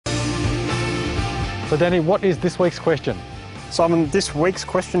So Danny, what is this week's question? Simon, this week's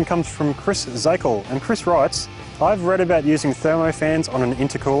question comes from Chris Zakel, and Chris writes, I've read about using thermofans on an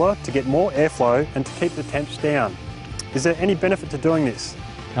intercooler to get more airflow and to keep the temps down. Is there any benefit to doing this?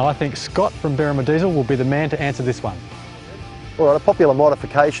 Now I think Scott from Berrima Diesel will be the man to answer this one. All right, a popular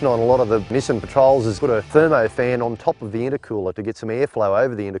modification on a lot of the Nissan Patrols is put a thermofan on top of the intercooler to get some airflow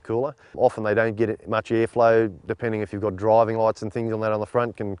over the intercooler. Often they don't get much airflow, depending if you've got driving lights and things on that on the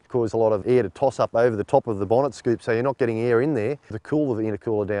front, can cause a lot of air to toss up over the top of the bonnet scoop, so you're not getting air in there to cool the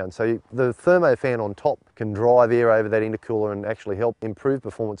intercooler down. So the thermofan on top can drive air over that intercooler and actually help improve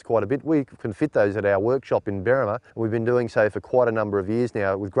performance quite a bit. We can fit those at our workshop in Berrima, and we've been doing so for quite a number of years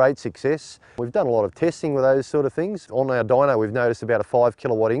now with great success. We've done a lot of testing with those sort of things. On our dyno we've noticed about a 5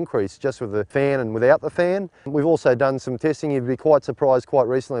 kilowatt increase just with the fan and without the fan. We've also done some testing. You'd be quite surprised, quite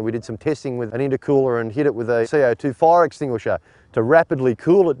recently we did some testing with an intercooler and hit it with a CO2 fire extinguisher to rapidly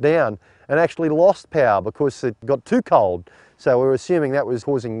cool it down, and actually lost power because it got too cold. So we were assuming that was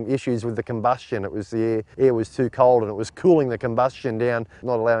causing issues with the combustion. It was the air was too cold and it was cooling the combustion down,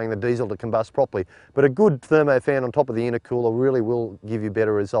 not allowing the diesel to combust properly. But a good thermofan on top of the intercooler really will give you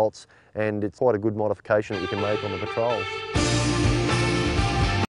better results, and it's quite a good modification that you can make on the Patrols.